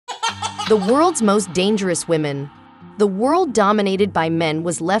The world's most dangerous women. The world dominated by men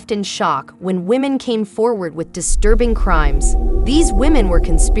was left in shock when women came forward with disturbing crimes. These women were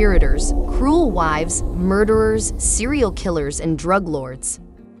conspirators, cruel wives, murderers, serial killers, and drug lords.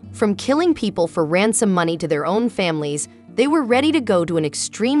 From killing people for ransom money to their own families, they were ready to go to an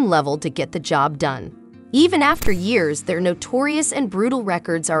extreme level to get the job done. Even after years, their notorious and brutal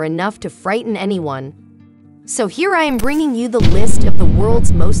records are enough to frighten anyone. So here I am bringing you the list of the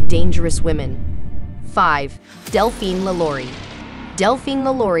world's most dangerous women. 5. Delphine LaLaurie. Delphine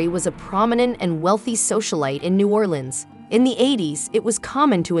LaLaurie was a prominent and wealthy socialite in New Orleans. In the 80s, it was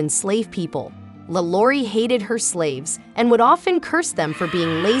common to enslave people. LaLaurie hated her slaves and would often curse them for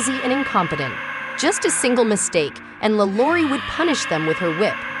being lazy and incompetent. Just a single mistake, and LaLaurie would punish them with her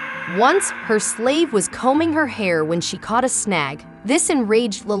whip. Once, her slave was combing her hair when she caught a snag. This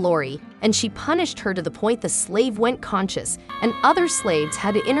enraged LaLaurie, and she punished her to the point the slave went conscious, and other slaves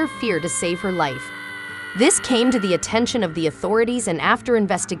had to interfere to save her life. This came to the attention of the authorities, and after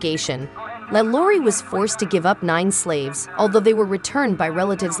investigation, LaLaurie was forced to give up 9 slaves, although they were returned by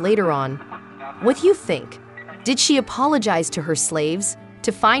relatives later on. What do you think? Did she apologize to her slaves?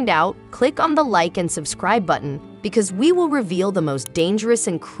 To find out, click on the like and subscribe button, because we will reveal the most dangerous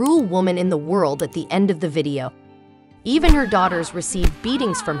and cruel woman in the world at the end of the video. Even her daughters received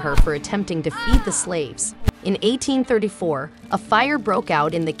beatings from her for attempting to feed the slaves. In 1834, a fire broke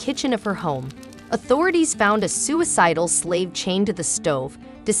out in the kitchen of her home. Authorities found a suicidal slave chained to the stove,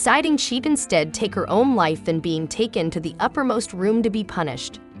 deciding she'd instead take her own life than being taken to the uppermost room to be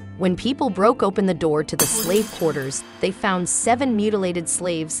punished. When people broke open the door to the slave quarters, they found 7 mutilated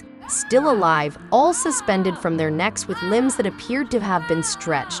slaves, still alive, all suspended from their necks with limbs that appeared to have been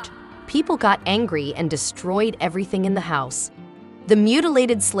stretched. People got angry and destroyed everything in the house. The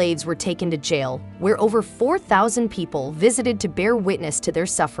mutilated slaves were taken to jail, where over 4,000 people visited to bear witness to their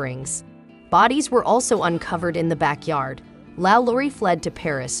sufferings. Bodies were also uncovered in the backyard. LaLaurie fled to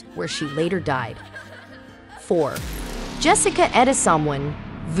Paris, where she later died. 4. Jessica Edesamwen,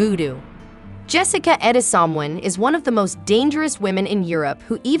 Voodoo. Jessica Edesamwen is one of the most dangerous women in Europe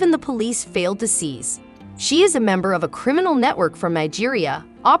who even the police failed to seize. She is a member of a criminal network from Nigeria,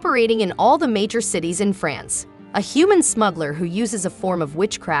 operating in all the major cities in France. A human smuggler who uses a form of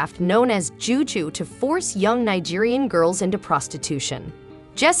witchcraft known as juju to force young Nigerian girls into prostitution.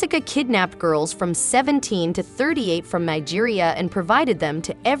 Jessica kidnapped girls from 17 to 38 from Nigeria and provided them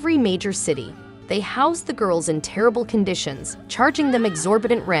to every major city. They housed the girls in terrible conditions, charging them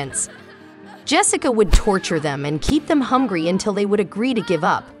exorbitant rents. Jessica would torture them and keep them hungry until they would agree to give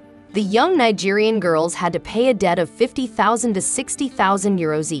up. The young Nigerian girls had to pay a debt of 50,000 to 60,000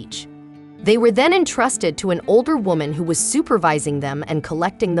 euros each. They were then entrusted to an older woman who was supervising them and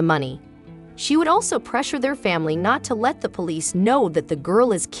collecting the money. She would also pressure their family not to let the police know that the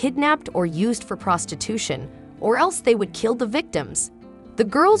girl is kidnapped or used for prostitution, or else they would kill the victims. The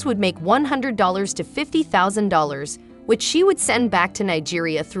girls would make $100 to $50,000, which she would send back to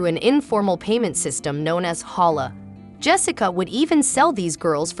Nigeria through an informal payment system known as Hala. Jessica would even sell these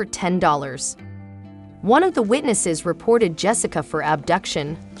girls for $10. One of the witnesses reported Jessica for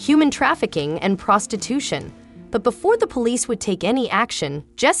abduction, human trafficking, and prostitution. But before the police would take any action,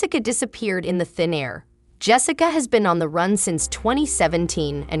 Jessica disappeared in the thin air. Jessica has been on the run since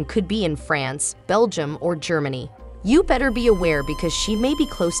 2017 and could be in France, Belgium, or Germany. You better be aware because she may be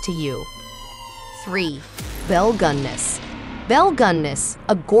close to you. 3. Belle Gunness. Belle Gunness,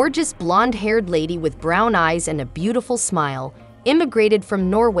 a gorgeous blonde-haired lady with brown eyes and a beautiful smile, immigrated from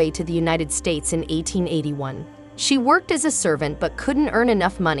Norway to the United States in 1881. She worked as a servant but couldn't earn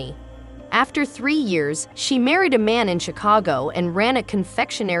enough money. After 3 years, she married a man in Chicago and ran a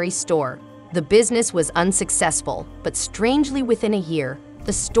confectionery store. The business was unsuccessful, but strangely within a year,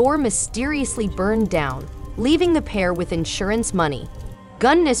 the store mysteriously burned down, leaving the pair with insurance money.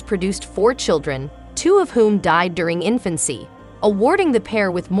 Gunness produced 4 children, 2 of whom died during infancy, awarding the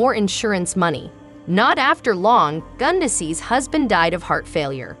pair with more insurance money. Not after long, Gunness's husband died of heart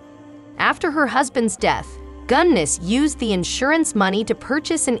failure. After her husband's death, Gunness used the insurance money to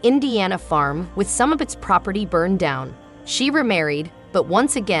purchase an Indiana farm with some of its property burned down. She remarried, but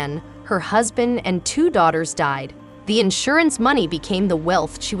once again, her husband and 2 daughters died. The insurance money became the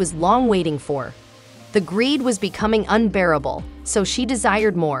wealth she was long waiting for. The greed was becoming unbearable, so she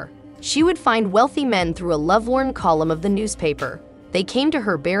desired more. She would find wealthy men through a lovelorn column of the newspaper. They came to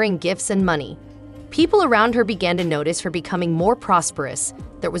her bearing gifts and money. People around her began to notice her becoming more prosperous.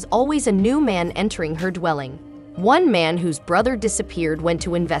 There was always a new man entering her dwelling. One man whose brother disappeared went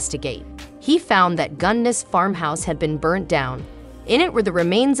to investigate. He found that Gunness' farmhouse had been burnt down. In it were the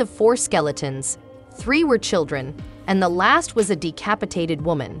remains of 4 skeletons. 3 were children, and the last was a decapitated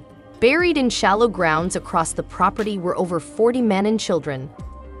woman. Buried in shallow grounds across the property were over 40 men and children.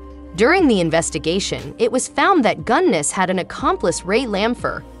 During the investigation, it was found that Gunness had an accomplice, Ray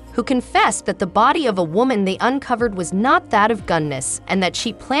Lamfer, who confessed that the body of a woman they uncovered was not that of Gunness and that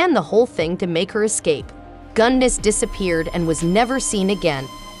she planned the whole thing to make her escape. Gunness disappeared and was never seen again.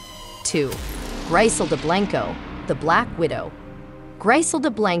 2. Griselda Blanco, the Black Widow.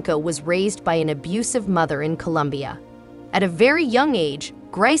 Griselda Blanco was raised by an abusive mother in Colombia. At a very young age,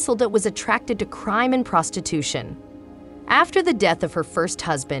 Griselda was attracted to crime and prostitution. After the death of her first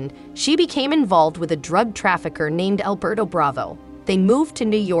husband, she became involved with a drug trafficker named Alberto Bravo. They moved to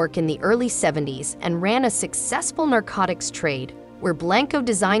New York in the early 70s and ran a successful narcotics trade, where Blanco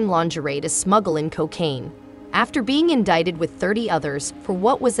designed lingerie to smuggle in cocaine. After being indicted with 30 others for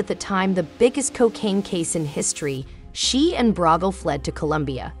what was at the time the biggest cocaine case in history, she and Bravo fled to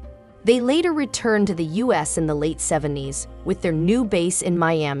Colombia. They later returned to the US in the late 70s, with their new base in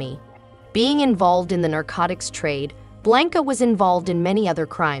Miami. Being involved in the narcotics trade, Blanco was involved in many other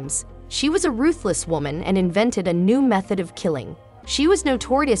crimes. She was a ruthless woman and invented a new method of killing. She was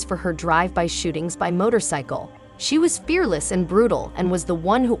notorious for her drive-by shootings by motorcycle. She was fearless and brutal and was the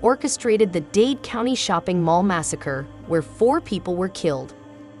one who orchestrated the Dade County shopping mall massacre, where 4 people were killed.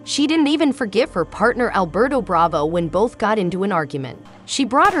 She didn't even forgive her partner Alberto Bravo when both got into an argument. She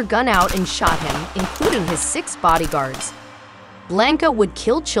brought her gun out and shot him, including his 6 bodyguards. Blanco would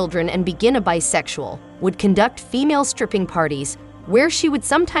kill children and begin a bisexual, would conduct female stripping parties, where she would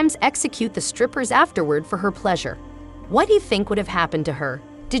sometimes execute the strippers afterward for her pleasure. What do you think would have happened to her?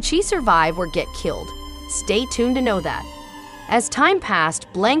 Did she survive or get killed? Stay tuned to know that. As time passed,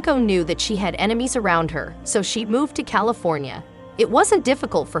 Blanco knew that she had enemies around her, so she moved to California. It wasn't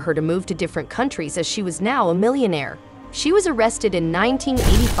difficult for her to move to different countries as she was now a millionaire. She was arrested in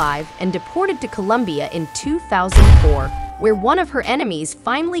 1985 and deported to Colombia in 2004, where one of her enemies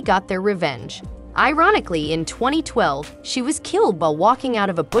finally got their revenge. Ironically, in 2012, she was killed while walking out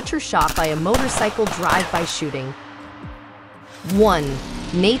of a butcher shop by a motorcycle drive-by shooting. 1.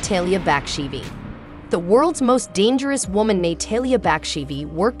 Natalia Bakhshievi. The world's most dangerous woman, Natalia Bakhshievi,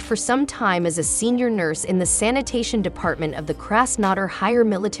 worked for some time as a senior nurse in the sanitation department of the Krasnodar Higher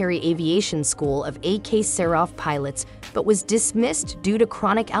Military Aviation School of AK Serov pilots, but was dismissed due to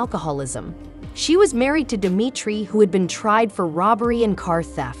chronic alcoholism. She was married to Dmitry, who had been tried for robbery and car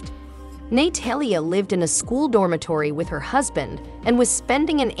theft. Natalia lived in a school dormitory with her husband and was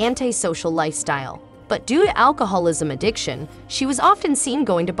spending an antisocial lifestyle. But due to alcoholism addiction, she was often seen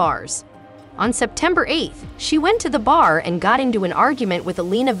going to bars. On September 8th, she went to the bar and got into an argument with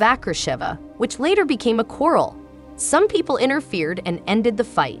Alina Vakrasheva, which later became a quarrel. Some people interfered and ended the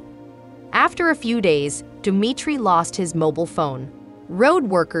fight. After a few days, Dmitry lost his mobile phone. Road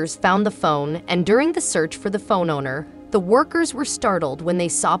workers found the phone, and during the search for the phone owner, the workers were startled when they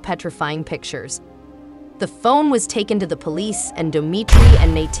saw petrifying pictures. The phone was taken to the police, and Dmitry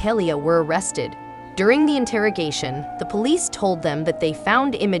and Natalia were arrested. During the interrogation, the police told them that they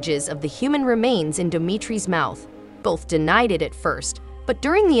found images of the human remains in Dmitry's mouth. Both denied it at first, but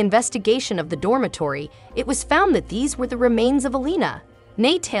during the investigation of the dormitory, it was found that these were the remains of Alina.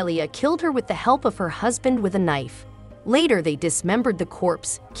 Natalia killed her with the help of her husband with a knife. Later, they dismembered the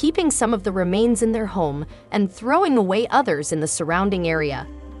corpse, keeping some of the remains in their home and throwing away others in the surrounding area.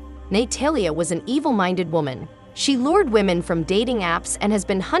 Natalia was an evil-minded woman. She lured women from dating apps and has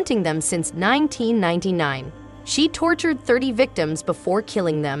been hunting them since 1999. She tortured 30 victims before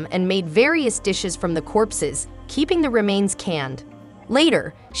killing them and made various dishes from the corpses, keeping the remains canned.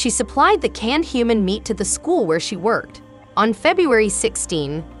 Later, she supplied the canned human meat to the school where she worked. On February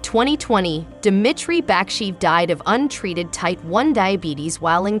 16, 2020, Dmitry Bakhshiev died of untreated type 1 diabetes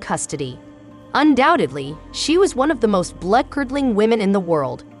while in custody. Undoubtedly, she was one of the most blood-curdling women in the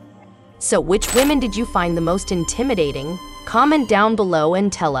world. So which women did you find the most intimidating? Comment down below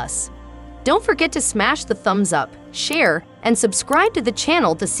and tell us. Don't forget to smash the thumbs up, share, and subscribe to the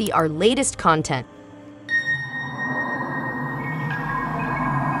channel to see our latest content.